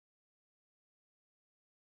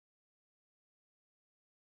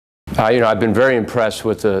I've been very impressed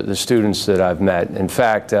with the students that I've met. In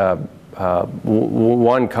fact,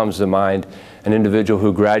 one comes to mind, an individual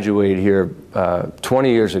who graduated here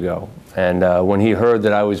 20 years ago. And when he heard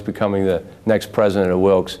that I was becoming the next president of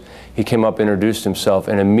Wilkes, he came up, introduced himself,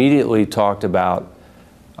 and immediately talked about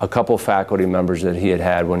a couple faculty members that he had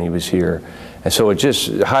had when he was here. And so it just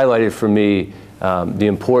highlighted for me the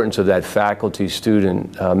importance of that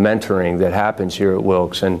faculty-student mentoring that happens here at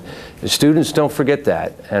Wilkes. And the students don't forget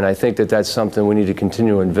that. And I think that that's something we need to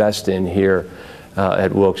continue to invest in here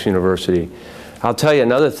at Wilkes University. I'll tell you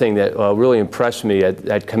another thing that really impressed me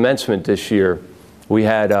at commencement this year. We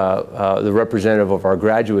had the representative of our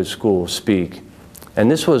graduate school speak. And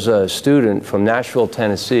this was a student from Nashville,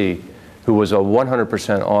 Tennessee, who was a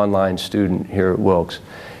 100% online student here at Wilkes.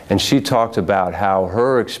 And she talked about how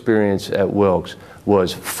her experience at Wilkes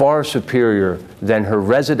was far superior than her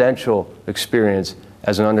residential experience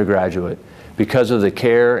as an undergraduate because of the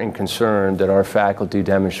care and concern that our faculty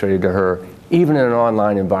demonstrated to her, even in an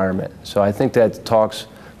online environment. So I think that talks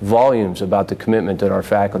volumes about the commitment that our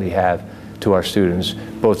faculty have to our students,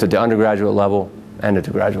 both at the undergraduate level and at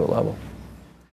the graduate level.